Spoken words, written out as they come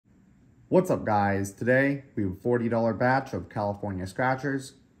What's up, guys? Today we have a $40 batch of California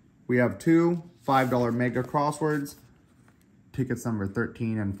scratchers. We have two $5 mega crosswords, tickets number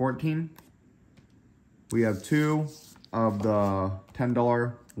 13 and 14. We have two of the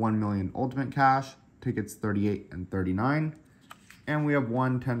 $10 1 million ultimate cash, tickets 38 and 39. And we have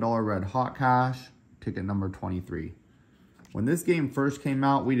one $10 red hot cash, ticket number 23. When this game first came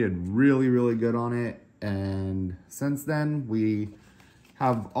out, we did really good on it. And since then, we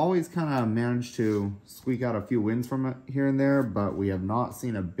have always kind of managed to squeak out a few wins from it here and there, but we have not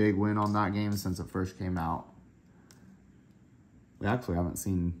seen a big win on that game since it first came out. We actually haven't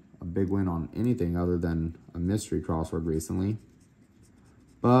seen a big win on anything other than a mystery crossword recently.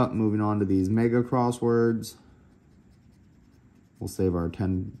 But moving on to these mega crosswords, we'll save our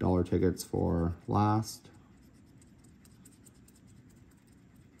 $10 tickets for last.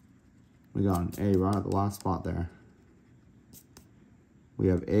 We got an A right at the last spot there. We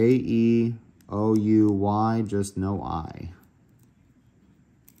have A-E-O-U-Y, just no I.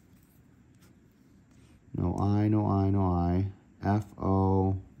 No I, no I, no I.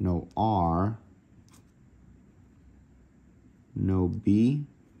 F-O, no R. No B.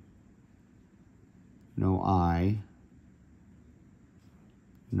 No I.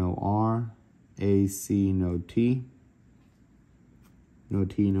 No R. A-C, no T. No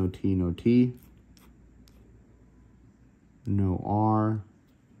T, no T, no T. No R.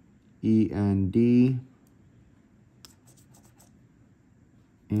 E-N-D.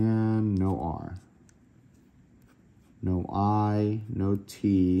 And no R. No I, no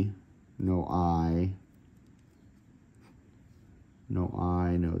T, no I. No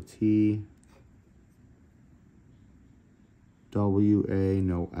I, no T. W-A,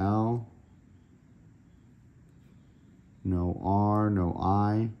 no L. No R, no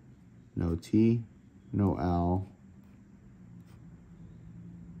I, no T, no L.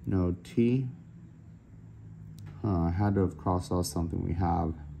 No T. I had to have crossed off something we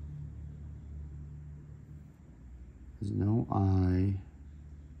have. There's no I.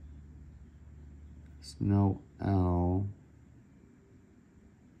 There's no L.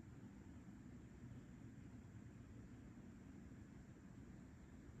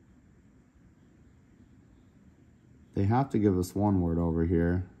 They have to give us one word over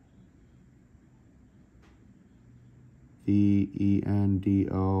here.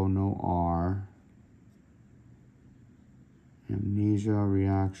 V-E-N-D-O, no R. Amnesia,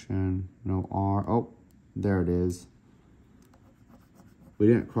 reaction, no R. Oh, there it is. We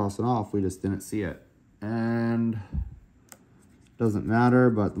didn't cross it off, we just didn't see it. And doesn't matter,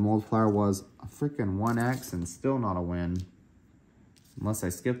 but the multiplier was a freaking 1x and still not a win. Unless I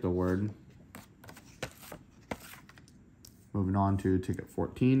skipped a word. Moving on to ticket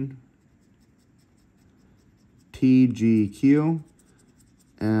 14. T-G-Q,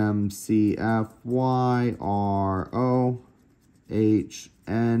 M-C-F-Y-R-O,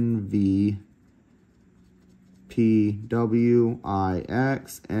 H-N-V, P-W-I-X-N-K-E.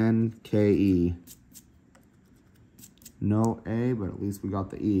 No A, but at least we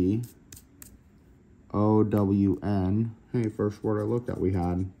got the E. O-W-N. Hey, first word I looked at we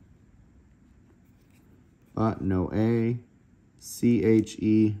had. But no A.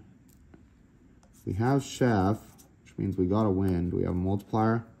 C-H-E. We have chef, which means we got a win. Do we have a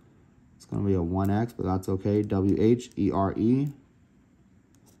multiplier? It's going to be a 1x, but that's okay. W-H-E-R-E.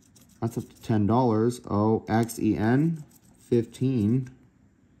 That's up to $10. O-X-E-N. 15.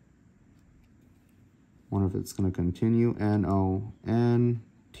 Wonder if it's going to continue. N-O-N-T-O-P,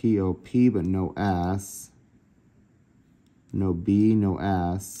 but no S. No B, no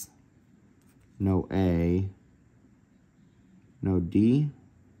S. No A. No D.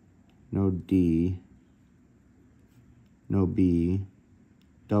 No D. No B.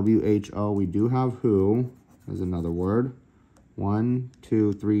 W-H-O, we do have who. There's another word. 1,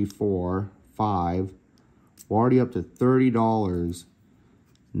 2, 3, 4, 5. We're already up to $30.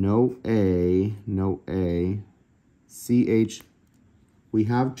 No A. No A. C-H. We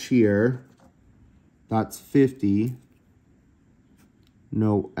have cheer. That's 50.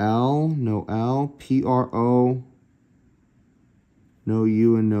 No L. No L. P-R-O. No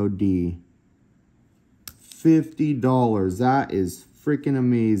U and no D. $50. That is freaking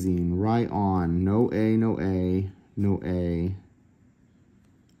amazing. Right on. No A, no A, no A.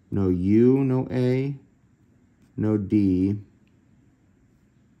 No U, no A. No D.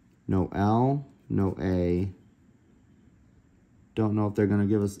 No L, no A. Don't know if they're going to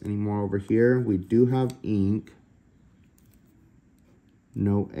give us any more over here. We do have ink.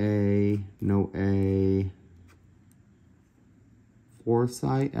 No A, no A.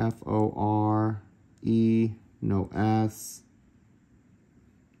 Foresight, F-O-R-E, no S.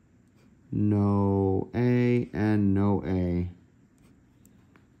 No A, and no A.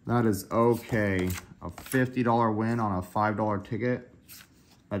 That is okay. A $50 win on a $5 ticket.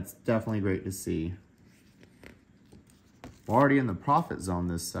 That's definitely great to see. We're already in the profit zone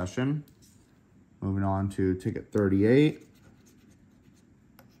this session. Moving on to ticket 38.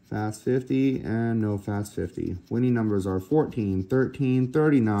 Fast 50 and no fast 50. Winning numbers are 14, 13,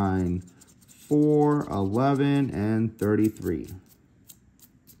 39, 4, 11, and 33.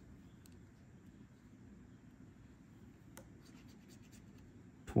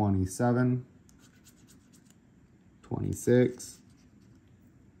 $27, 26,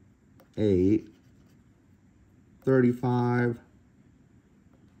 8, 35,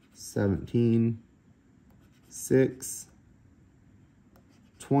 17, 6,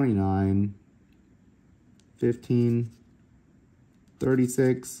 29, 15,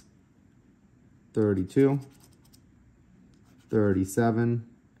 36, 32, 37,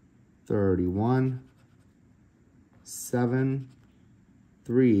 31, 7,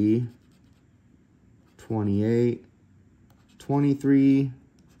 3, 28, 23,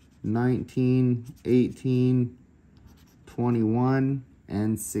 19, 18, 21,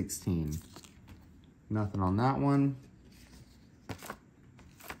 and 16. Nothing on that one.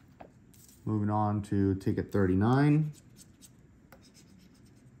 Moving on to ticket 39.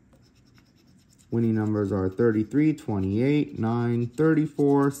 Winning numbers are 33, 28, 9,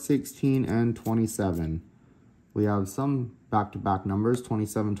 34, 16, and 27. We have some back-to-back numbers,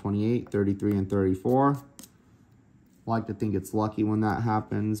 27, 28, 33, and 34. Like to think it's lucky when that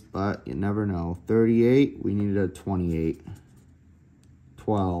happens, but you never know. 38, we needed a 28.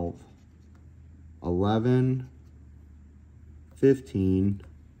 12, 11, 15,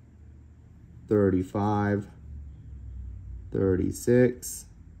 35, 36,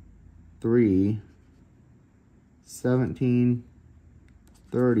 3, 17,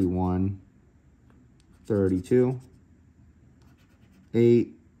 31, 32,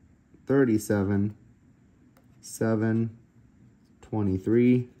 8, 37, 7,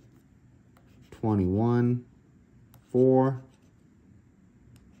 23, 21, 4,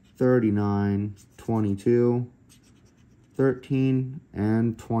 39, 22, 13,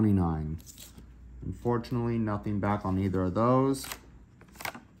 and 29. Unfortunately, nothing back on either of those.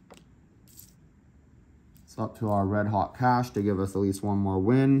 It's up to our red hot cash to give us at least one more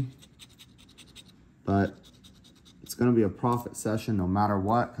win. But it's going to be a profit session no matter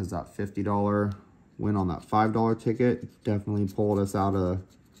what, because that $50 win on that $5 ticket definitely pulled us out of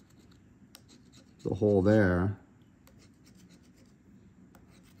the hole there.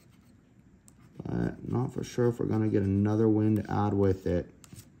 But not for sure if we're going to get another win to add with it.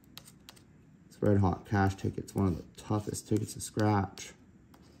 This red hot cash ticket's one of the toughest tickets to scratch.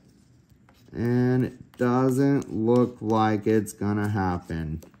 And it doesn't look like it's going to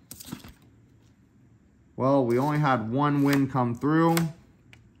happen. Well, we only had one win come through,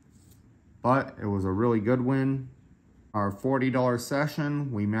 but it was a really good win. Our $40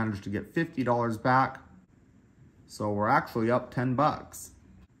 session, we managed to get $50 back. So we're actually up 10 bucks.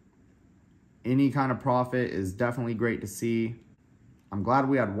 Any kind of profit is definitely great to see. I'm glad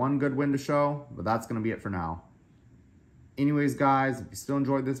we had one good win to show, but that's going to be it for now. Anyways, guys, if you still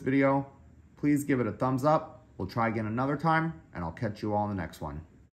enjoyed this video, please give it a thumbs up. We'll try again another time, and I'll catch you all in the next one.